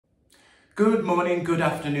Good morning, good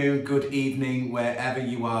afternoon, good evening, wherever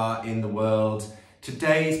you are in the world.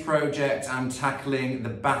 Today's project, I'm tackling the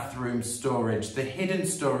bathroom storage, the hidden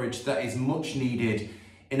storage that is much needed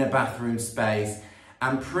in a bathroom space.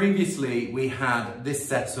 And previously we had this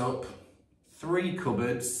setup, 3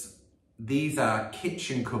 cupboards. These are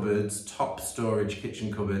kitchen cupboards, top storage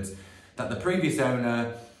kitchen cupboards that the previous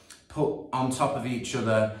owner put on top of each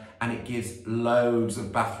other, and it gives loads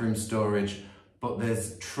of bathroom storage. But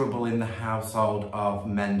there's trouble in the household of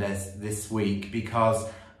Mendes this week because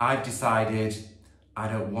I've decided I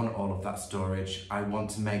don't want all of that storage. I want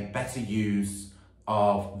to make better use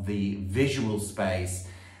of the visual space,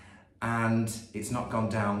 and it's not gone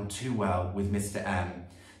down too well with Mr. M.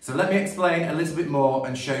 So let me explain a little bit more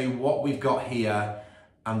and show you what we've got here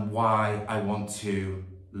and why I want to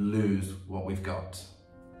lose what we've got.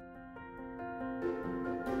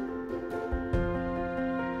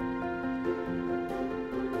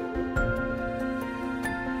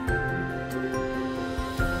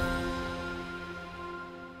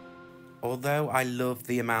 Although I love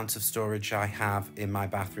the amount of storage I have in my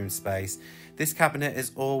bathroom space, this cabinet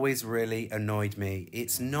has always really annoyed me.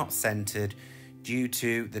 It's not centered due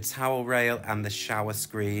to the towel rail and the shower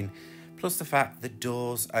screen, plus the fact the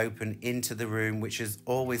doors open into the room, which has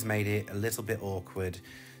always made it a little bit awkward.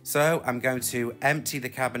 So I'm going to empty the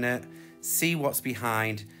cabinet, see what's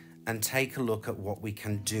behind, and take a look at what we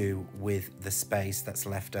can do with the space that's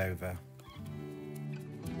left over.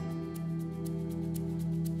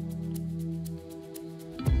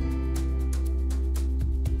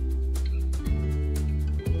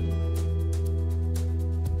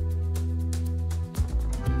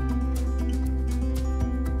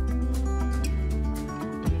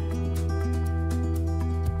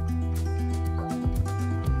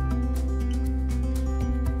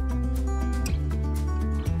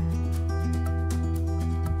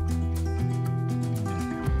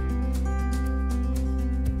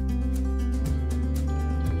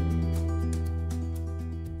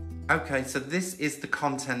 Okay, so this is the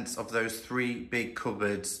contents of those 3 big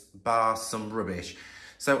cupboards, bar some rubbish.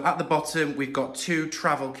 So at the bottom, we've got 2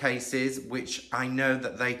 travel cases, which I know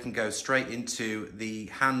that they can go straight into the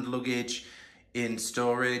hand luggage in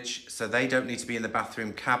storage, so they don't need to be in the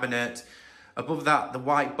bathroom cabinet. Above that, the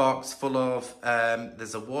white box full of,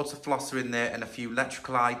 there's a water flosser in there and a few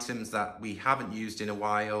electrical items that we haven't used in a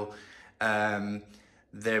while.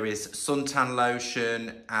 There is suntan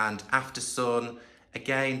lotion and after sun.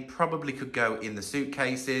 Again, probably could go in the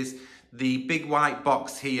suitcases. The big white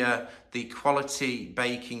box here, the quality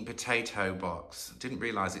baking potato box. Didn't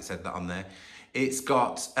realise it said that on there. It's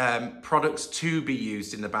got products to be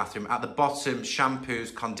used in the bathroom. At the bottom,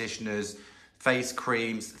 shampoos, conditioners, face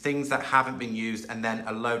creams, things that haven't been used, and then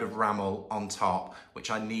a load of Ramel on top, which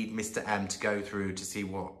I need Mr. M to go through to see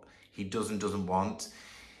what he does and doesn't want.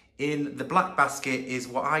 In the black basket is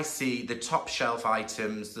what I see, the top shelf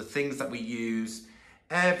items, the things that we use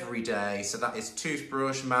every day. So that is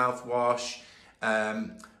toothbrush, mouthwash,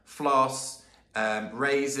 floss,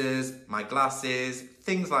 razors, my glasses,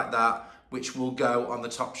 things like that, which will go on the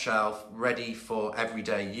top shelf ready for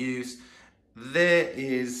everyday use. There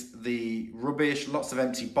is the rubbish, lots of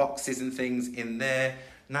empty boxes and things in there.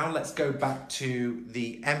 Now let's go back to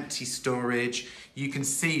the empty storage. You can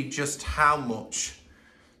see just how much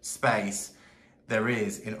space there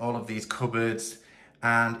is in all of these cupboards.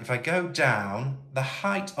 And if I go down, the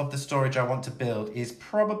height of the storage I want to build is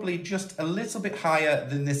probably just a little bit higher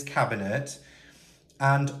than this cabinet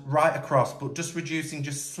and right across, but just reducing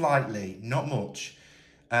just slightly, not much.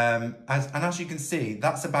 As you can see,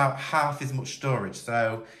 that's about half as much storage.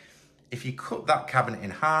 So if you cut that cabinet in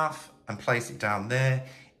half and place it down there,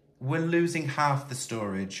 we're losing half the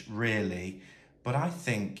storage really, but I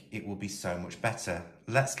think it will be so much better.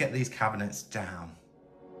 Let's get these cabinets down.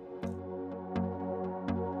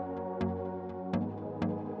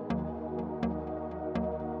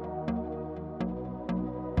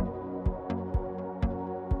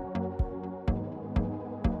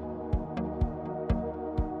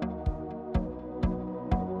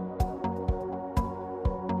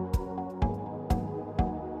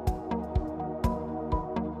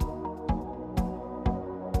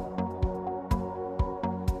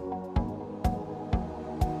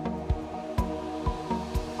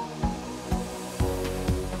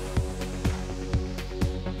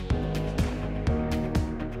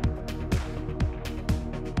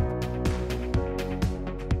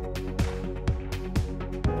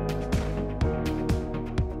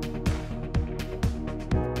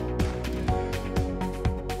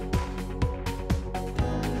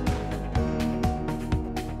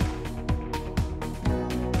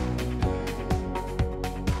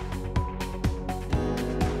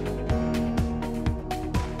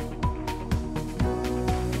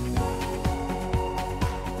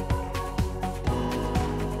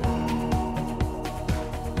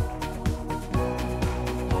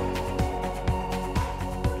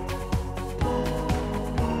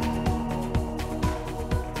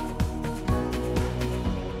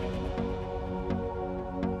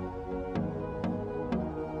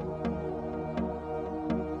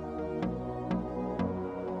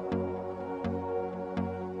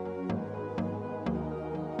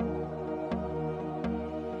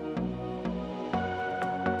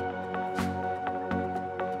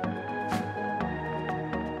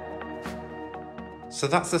 So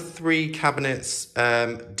that's the 3 cabinets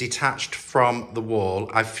detached from the wall.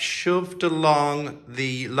 I've shoved along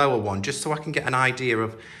the lower one just so I can get an idea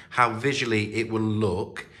of how visually it will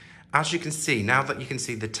look. As you can see, now that you can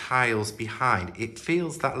see the tiles behind, it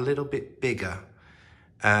feels that little bit bigger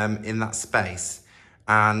in that space.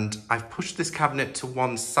 And I've pushed this cabinet to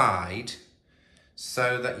one side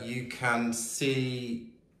so that you can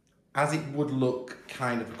see as it would look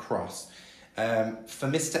kind of across. For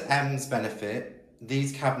Mr. M's benefit,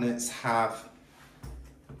 these cabinets have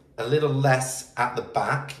a little less at the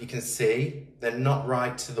back. You can see they're not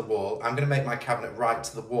right to the wall. I'm going to make my cabinet right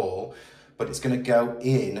to the wall, but it's going to go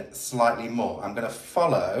in slightly more. I'm going to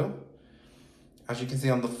follow, as you can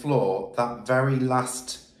see on the floor, that very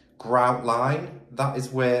last grout line. That is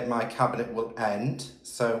where my cabinet will end.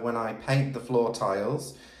 So when I paint the floor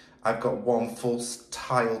tiles, I've got one full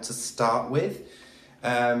tile to start with.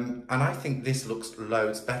 And I think this looks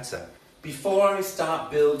loads better. Before I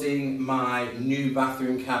start building my new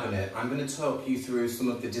bathroom cabinet, I'm going to talk you through some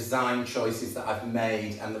of the design choices that I've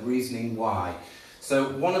made and the reasoning why. So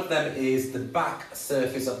one of them is the back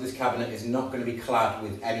surface of this cabinet is not going to be clad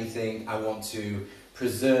with anything. I want to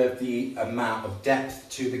preserve the amount of depth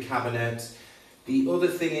to the cabinet. The other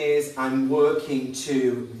thing is I'm working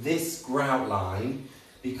to this grout line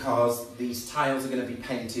because these tiles are going to be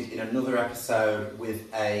painted in another episode with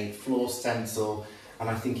a floor stencil, and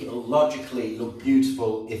I think it'll logically look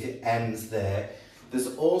beautiful if it ends there.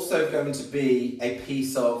 There's also going to be a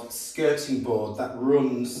piece of skirting board that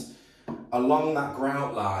runs along that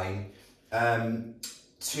grout line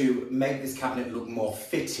to make this cabinet look more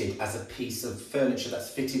fitted as a piece of furniture that's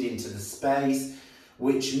fitted into the space,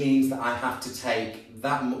 which means that I have to take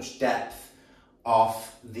that much depth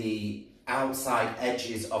off the outside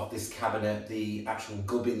edges of this cabinet, the actual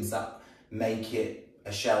gubbins that make it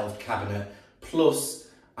a shelved cabinet. Plus,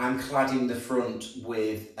 I'm cladding the front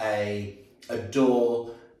with a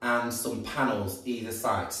door and some panels either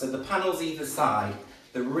side. So the panels either side,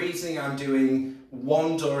 the reasoning I'm doing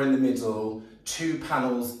one door in the middle, 2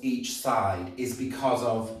 panels each side is because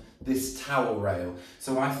of this towel rail.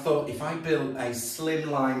 So I thought if I build a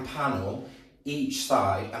slimline panel each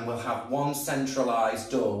side and we'll have one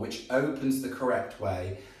centralised door which opens the correct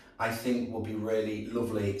way, I think will be really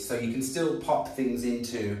lovely. So you can still pop things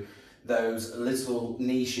into those little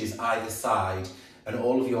niches either side and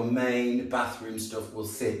all of your main bathroom stuff will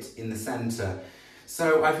sit in the centre.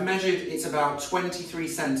 So I've measured, it's about 23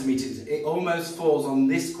 centimetres. It almost falls on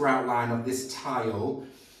this grout line of this tile.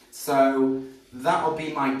 So that'll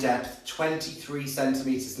be my depth, 23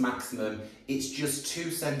 centimetres maximum. It's just 2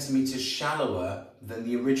 centimetres shallower than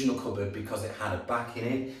the original cupboard because it had a back in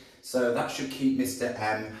it. So that should keep Mr.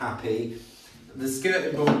 M happy. The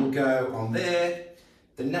skirting board will go on there.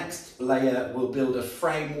 The next layer will build a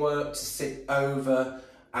framework to sit over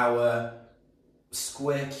our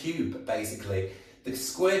square cube, basically. The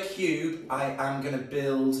square cube I am going to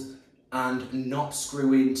build and not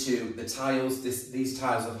screw into the tiles. These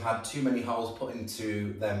tiles have had too many holes put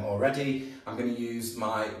into them already. I'm going to use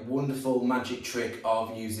my wonderful magic trick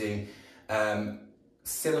of using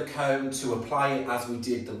silicone to apply it as we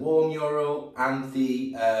did the wall mural and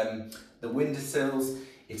the windowsills.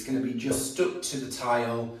 It's going to be just stuck to the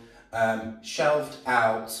tile, shelved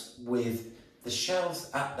out with the shelves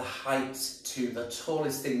at the height to the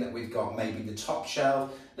tallest thing that we've got, maybe the top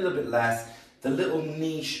shelf, a little bit less. The little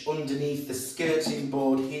niche underneath the skirting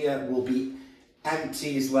board here will be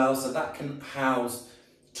empty as well, so that can house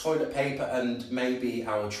toilet paper and maybe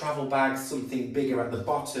our travel bags, something bigger at the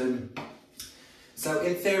bottom. So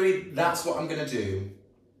in theory, that's what I'm going to do.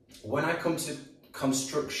 When I come to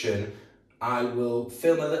construction, I will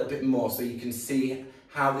film a little bit more so you can see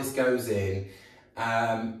how this goes in.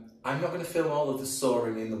 I'm not going to film all of the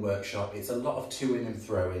sawing in the workshop. It's a lot of to-in and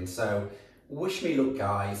throw-in. So wish me luck,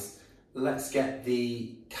 guys. Let's get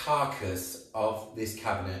the carcass of this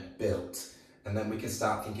cabinet built, and then we can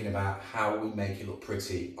start thinking about how we make it look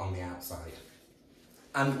pretty on the outside.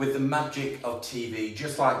 And with the magic of TV,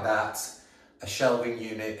 just like that, a shelving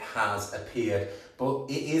unit has appeared, but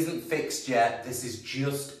it isn't fixed yet. This is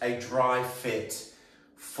just a dry fit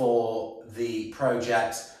for the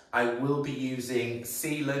project. I will be using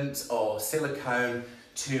sealant or silicone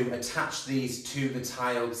to attach these to the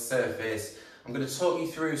tiled surface. I'm going to talk you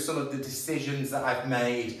through some of the decisions that I've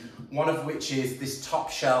made, one of which is this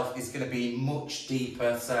top shelf is going to be much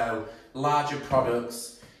deeper, so larger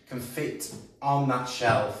products can fit on that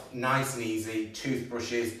shelf, nice and easy.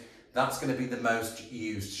 Toothbrushes, that's going to be the most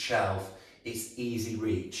used shelf. It's easy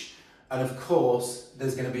reach. And of course,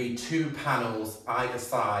 there's going to be 2 panels either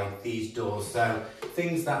side these doors, so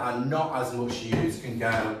things that are not as much used can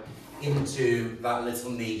go into that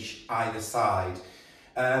little niche either side.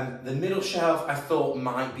 The middle shelf I thought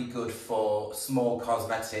might be good for small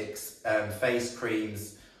cosmetics, face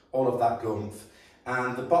creams, all of that gumph.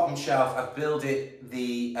 And the bottom shelf, I've built it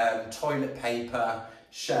the toilet paper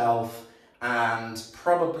shelf, and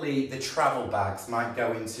probably the travel bags might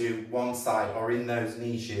go into one side or in those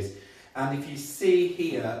niches. And if you see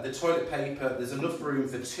here, the toilet paper, there's enough room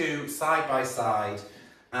for two side by side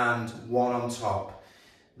and one on top.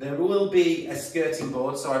 There will be a skirting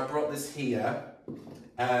board, so I brought this here,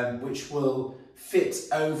 which will fit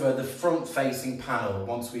over the front facing panel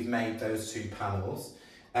once we've made those two panels.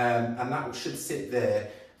 And that should sit there,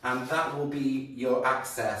 and that will be your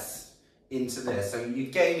access into there. So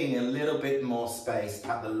you're gaining a little bit more space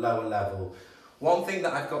at the lower level. One thing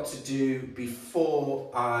that I've got to do before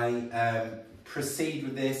I proceed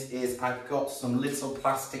with this is I've got some little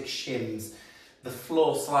plastic shims. The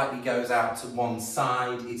floor slightly goes out to one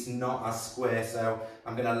side, it's not as square, so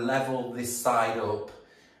I'm going to level this side up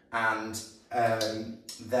and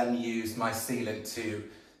then use my sealant to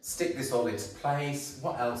stick this all into place.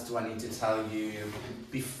 What else do I need to tell you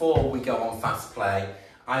before we go on fast play?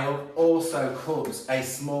 I also cut a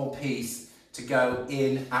small piece to go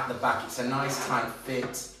in at the back. It's a nice tight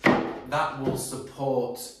fit. That will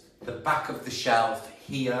support the back of the shelf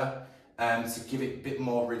here to give it a bit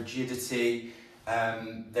more rigidity.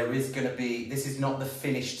 There is going to be, this is not the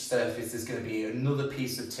finished surface, there's going to be another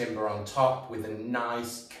piece of timber on top with a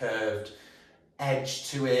nice curved edge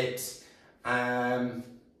to it. And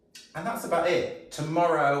that's about it.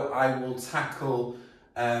 Tomorrow I will tackle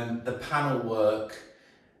the panel work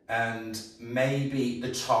and maybe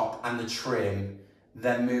the top and the trim,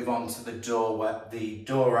 then move on to the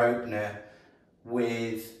door opener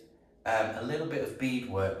with a little bit of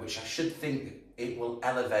beadwork, which I should think it will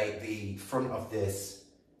elevate the front of this.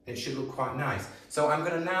 It should look quite nice. So I'm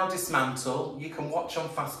going to now dismantle. You can watch on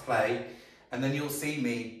fast play, and then you'll see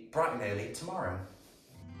me bright and early tomorrow.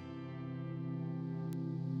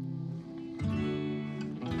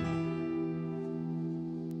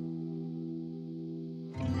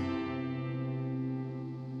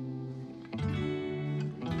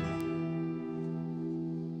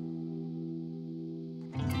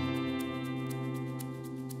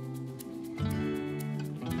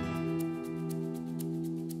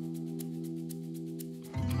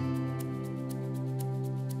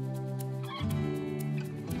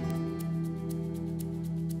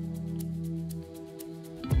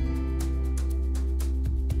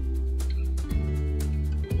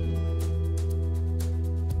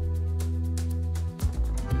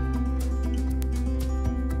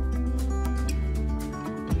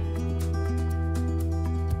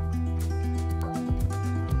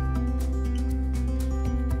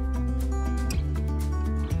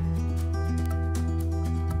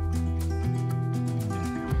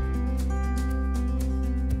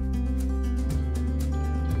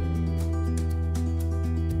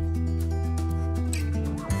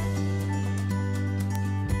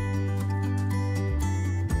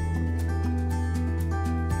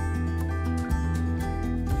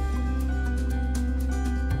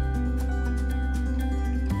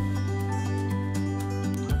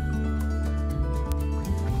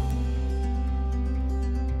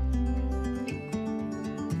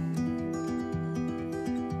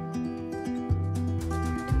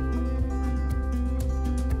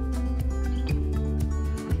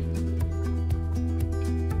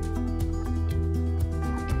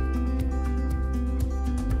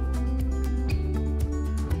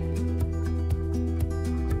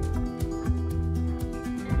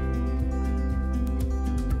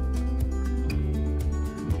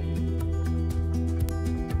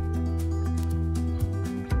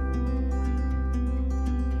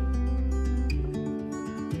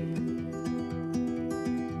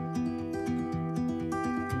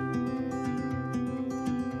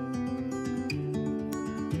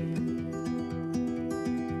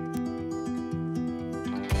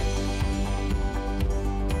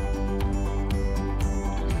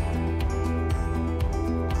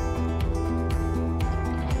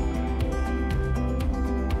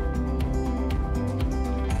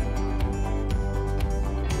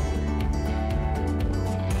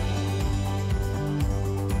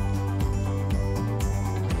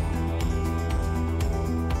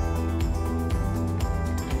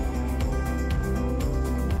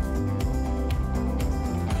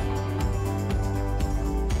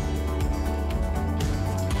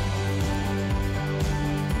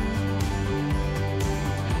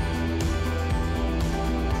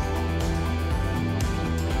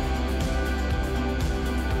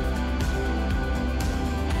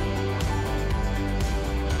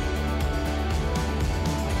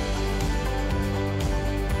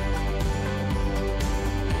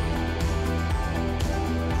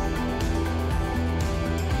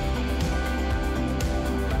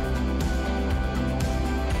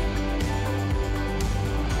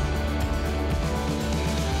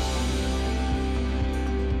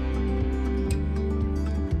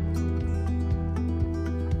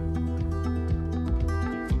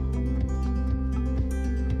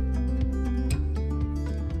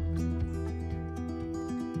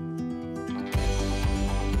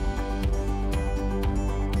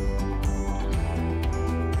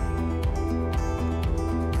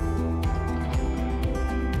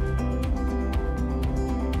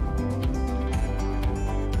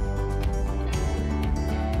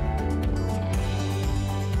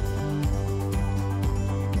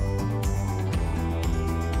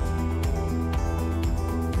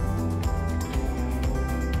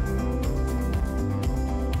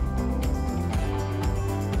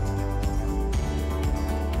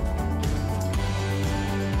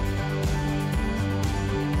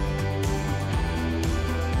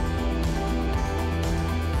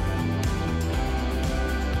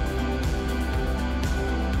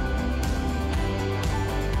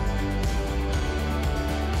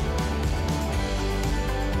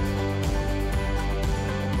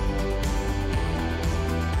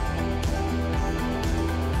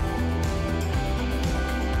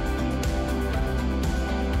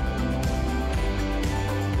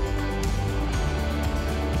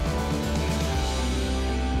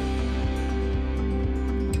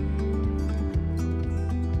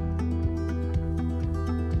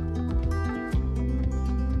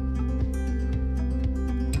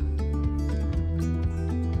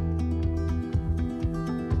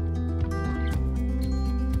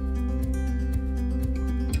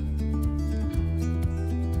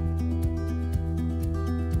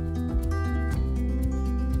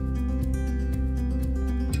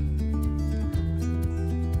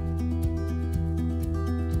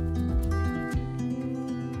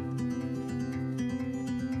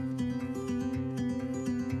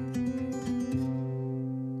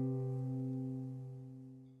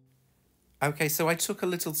 Okay, so I took a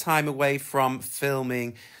little time away from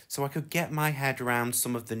filming so I could get my head around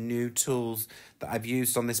some of the new tools that I've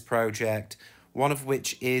used on this project. One of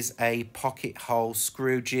which is a pocket hole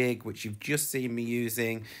screw jig, which you've just seen me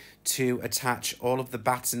using to attach all of the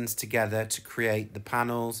battens together to create the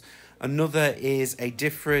panels. Another is a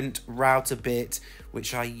different router bit,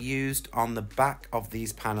 which I used on the back of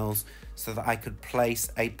these panels so that I could place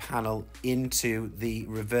a panel into the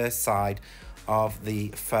reverse side of the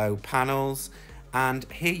faux panels. And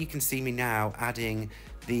here you can see me now adding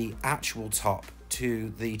the actual top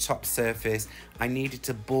to the top surface. I needed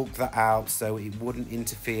to bulk that out so it wouldn't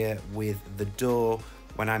interfere with the door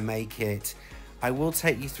when I make it. I will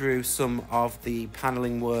take you through some of the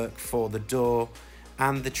paneling work for the door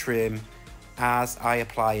and the trim as I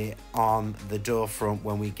apply it on the door front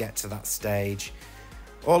when we get to that stage.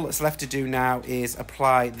 All that's left to do now is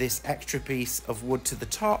apply this extra piece of wood to the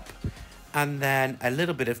top and then a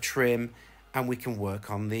little bit of trim, and we can work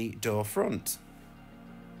on the door front.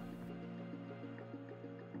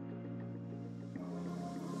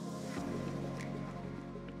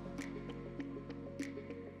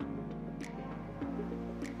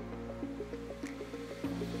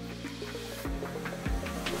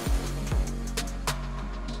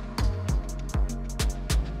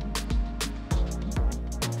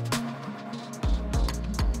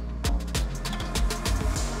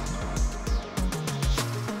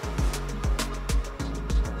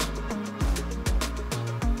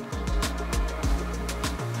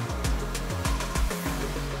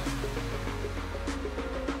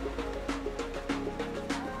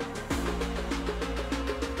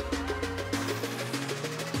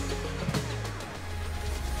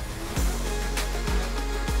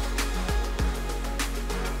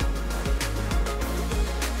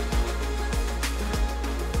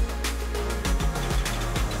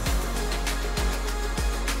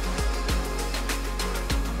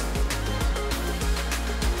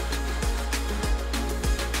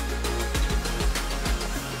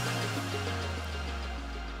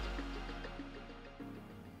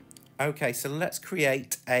 Okay, so let's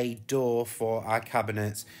create a door for our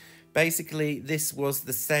cabinets. Basically, this was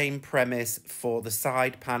the same premise for the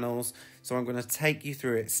side panels, so I'm going to take you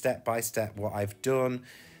through it step by step what I've done.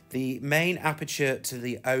 The main aperture to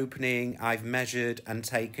the opening, I've measured and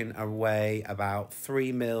taken away about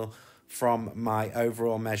 3mm from my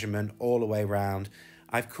overall measurement all the way around.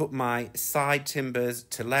 I've cut my side timbers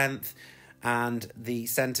to length and the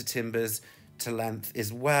center timbers to length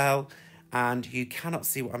as well. And you cannot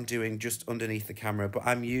see what I'm doing just underneath the camera, but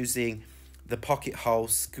I'm using the pocket hole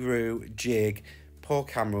screw jig. Poor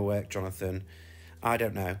camera work, Jonathan. I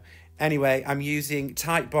don't know. Anyway, I'm using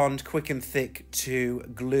Titebond Quick and Thick to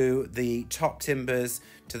glue the top timbers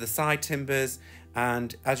to the side timbers.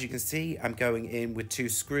 And as you can see, I'm going in with 2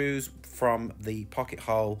 screws from the pocket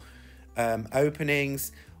hole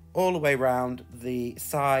openings all the way around the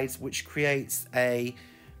sides, which creates a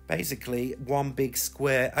basically one big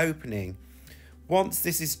square opening. Once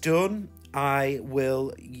this is done, I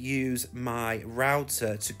will use my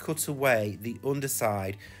router to cut away the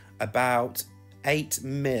underside about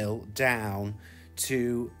 8mm down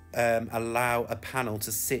to allow a panel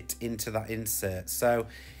to sit into that insert. So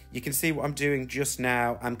you can see what I'm doing just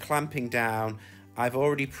now. I'm clamping down. I've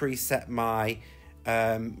already preset my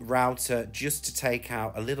router just to take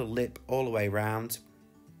out a little lip all the way around.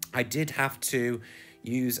 I did have to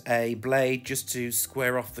use a blade just to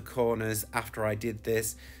square off the corners after I did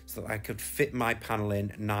this so that I could fit my panel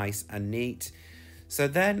in nice and neat. So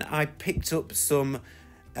then I picked up some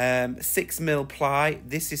 6mm ply.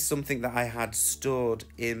 This is something that I had stored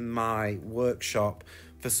in my workshop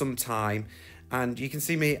for some time, and you can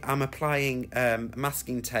see me, I'm applying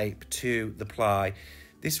masking tape to the ply.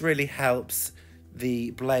 This really helps the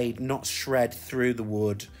blade not shred through the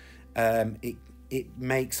wood. It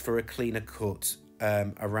makes for a cleaner cut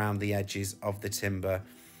around the edges of the timber.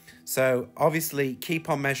 So obviously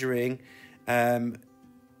keep on measuring,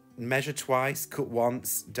 measure twice, cut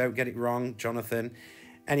once, don't get it wrong, Jonathan.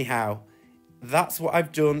 Anyhow, that's what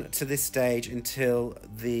I've done to this stage until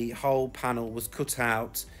the whole panel was cut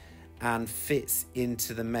out and fits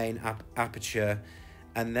into the main aperture,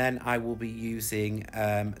 and then I will be using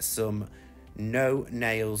some no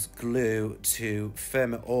nails glue to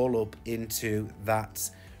firm it all up into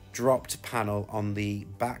that dropped panel on the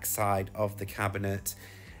back side of the cabinet,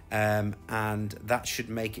 and that should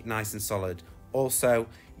make it nice and solid. Also,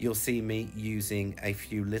 you'll see me using a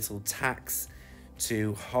few little tacks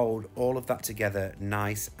to hold all of that together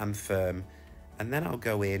nice and firm, and then I'll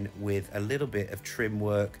go in with a little bit of trim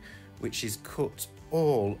work, which is cut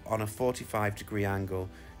all on a 45-degree angle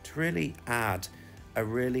to really add a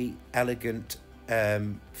really elegant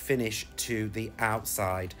finish to the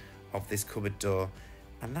outside of this cupboard door.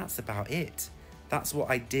 And that's about it. That's what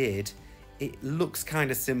I did. It looks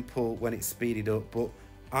kind of simple when it's speeded up, but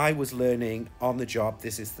I was learning on the job.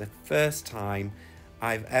 This is the first time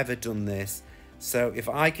I've ever done this. So if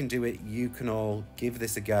I can do it, you can all give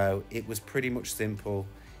this a go. It was pretty much simple.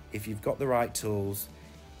 If you've got the right tools,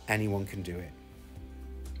 anyone can do it.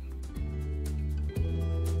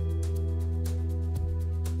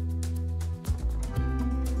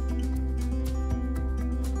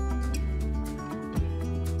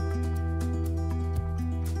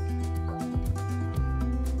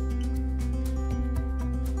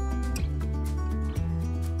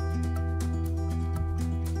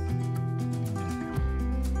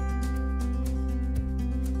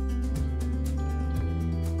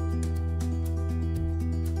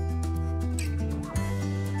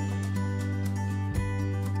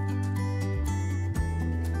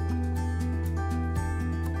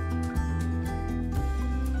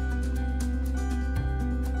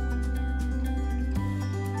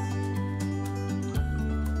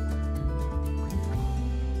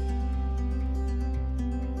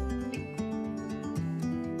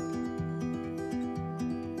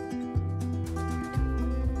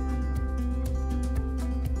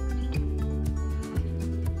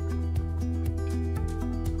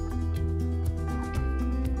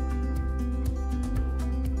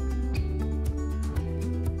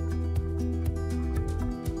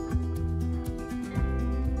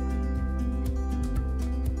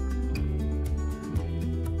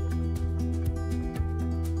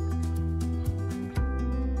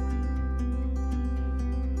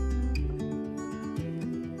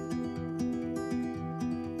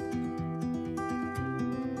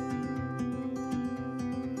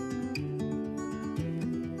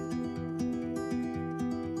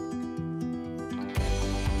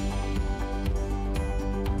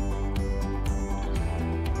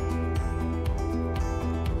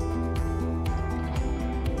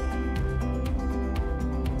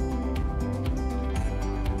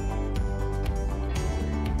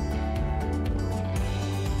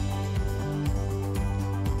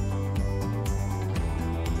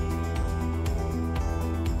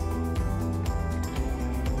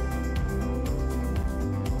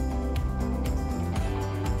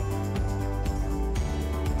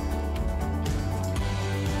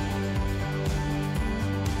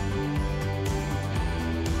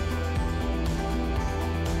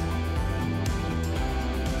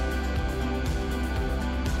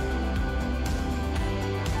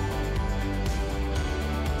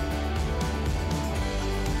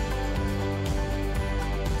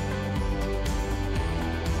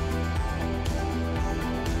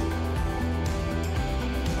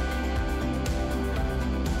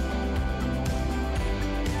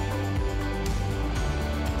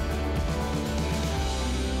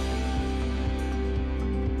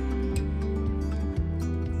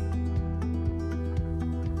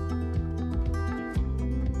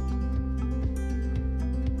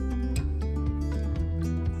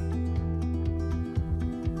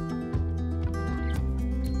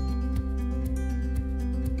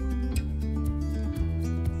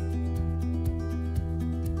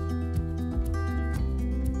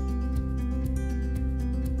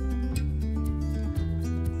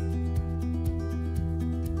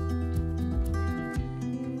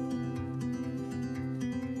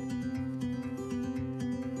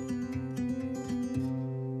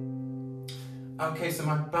 Okay, so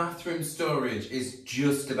my bathroom storage is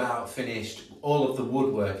just about finished. All of the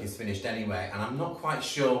woodwork is finished anyway, and I'm not quite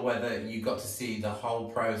sure whether you got to see the whole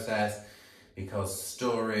process because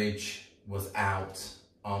storage was out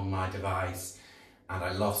on my device and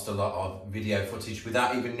I lost a lot of video footage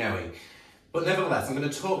without even knowing. But nevertheless, I'm going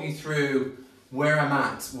to talk you through where I'm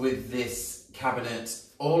at with this cabinet.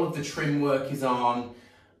 All of the trim work is on.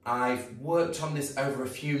 I've worked on this over a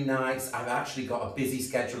few nights. I've actually got a busy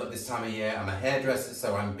schedule at this time of year. I'm a hairdresser,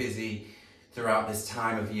 so I'm busy throughout this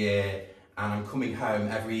time of year, and I'm coming home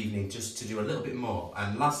every evening just to do a little bit more.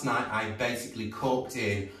 And last night I basically corked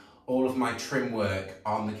in all of my trim work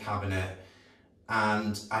on the cabinet,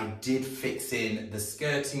 and I did fix in the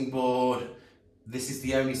skirting board. This is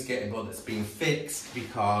the only skirting board that's been fixed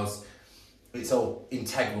because it's all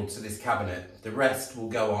integral to this cabinet. The rest will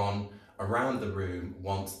go on around the room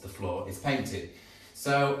once the floor is painted.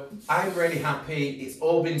 So I'm really happy. It's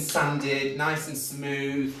all been sanded, nice and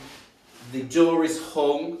smooth. The door is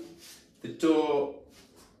hung. The door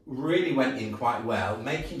really went in quite well.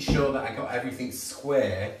 Making sure that I got everything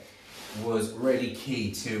square was really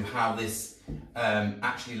key to how this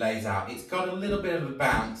actually lays out. It's got a little bit of a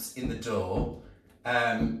bounce in the door,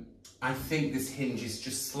 I think this hinge is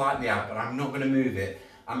just slightly out, but I'm not going to move it.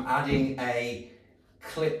 I'm adding a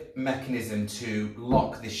clip mechanism to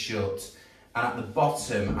lock this shut, and at the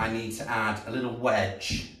bottom I need to add a little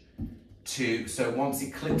wedge so once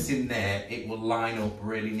it clips in there, it will line up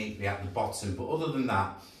really neatly at the bottom. But other than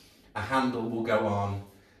that, a handle will go on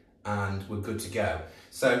and we're good to go.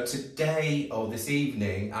 So today, or this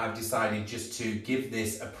evening, I've decided just to give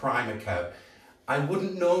this a primer coat. I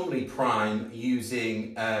wouldn't normally prime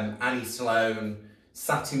using Annie Sloan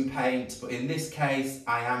satin paint, but in this case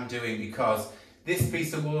I am doing, because this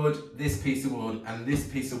piece of wood, this piece of wood and this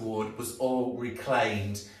piece of wood was all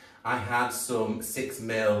reclaimed. I had some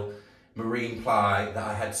 6mm marine ply that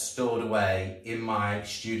I had stored away in my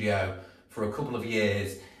studio for a couple of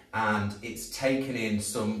years, and it's taken in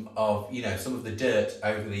some of the dirt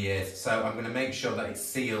over the years. So I'm going to make sure that it's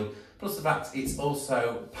sealed. Plus the fact it's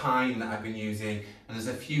also pine that I've been using, and there's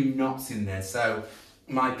a few knots in there. So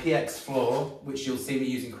my PX floor, which you'll see me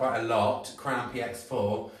using quite a lot, Crown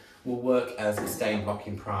PX4, will work as a stain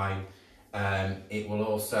blocking prime. It will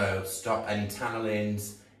also stop any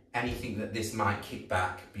tannelines, anything that this might kick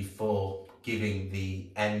back before giving the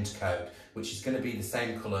end coat, which is going to be the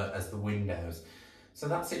same colour as the windows. So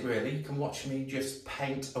that's it really. You can watch me just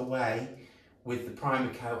paint away with the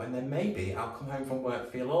primer coat, and then maybe I'll come home from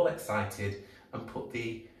work, feel all excited and put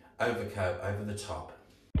the overcoat over the top.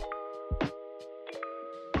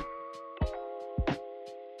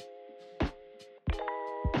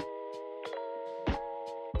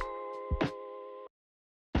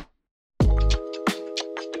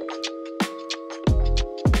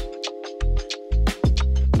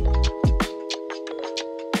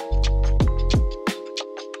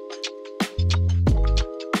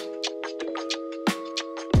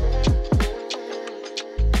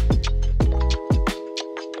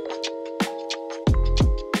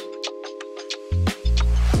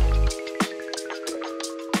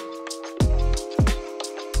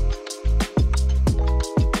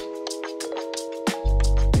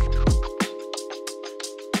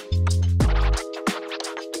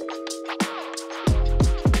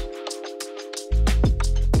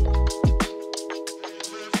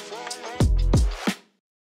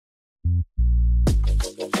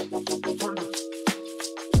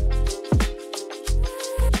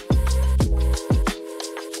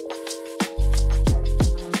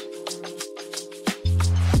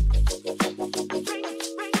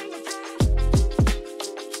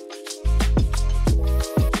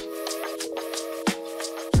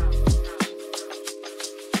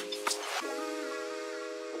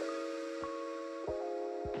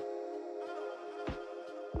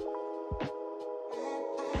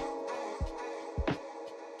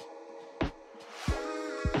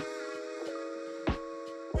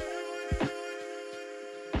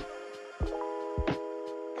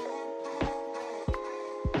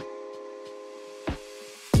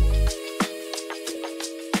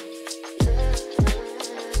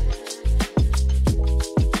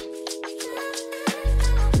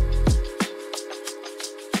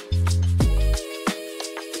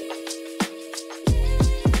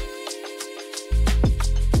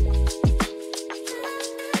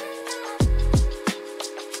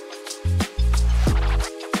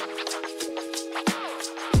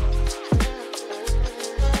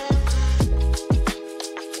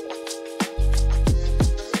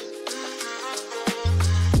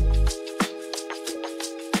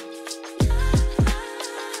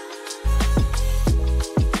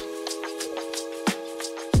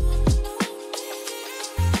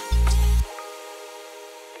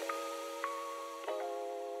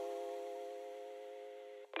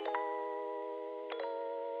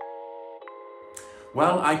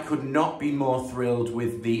 Well, I could not be more thrilled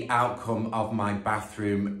with the outcome of my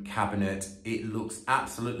bathroom cabinet. It looks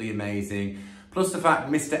absolutely amazing. Plus the fact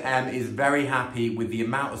Mr. M is very happy with the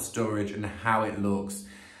amount of storage and how it looks.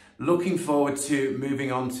 Looking forward to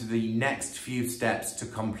moving on to the next few steps to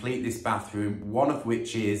complete this bathroom, one of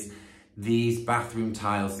which is these bathroom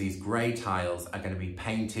tiles, these grey tiles are going to be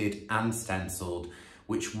painted and stenciled,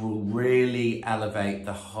 which will really elevate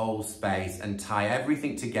the whole space and tie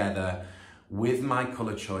everything together with my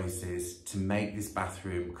colour choices to make this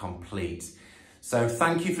bathroom complete. So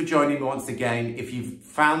thank you for joining me once again. If you've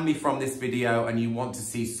found me from this video and you want to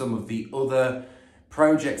see some of the other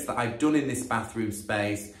projects that I've done in this bathroom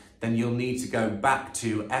space, then you'll need to go back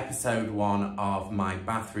to episode 1 of my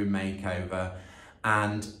bathroom makeover.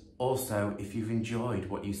 And also, if you've enjoyed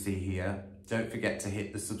what you see here, don't forget to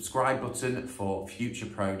hit the subscribe button for future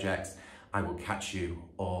projects. I will catch you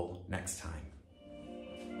all next time.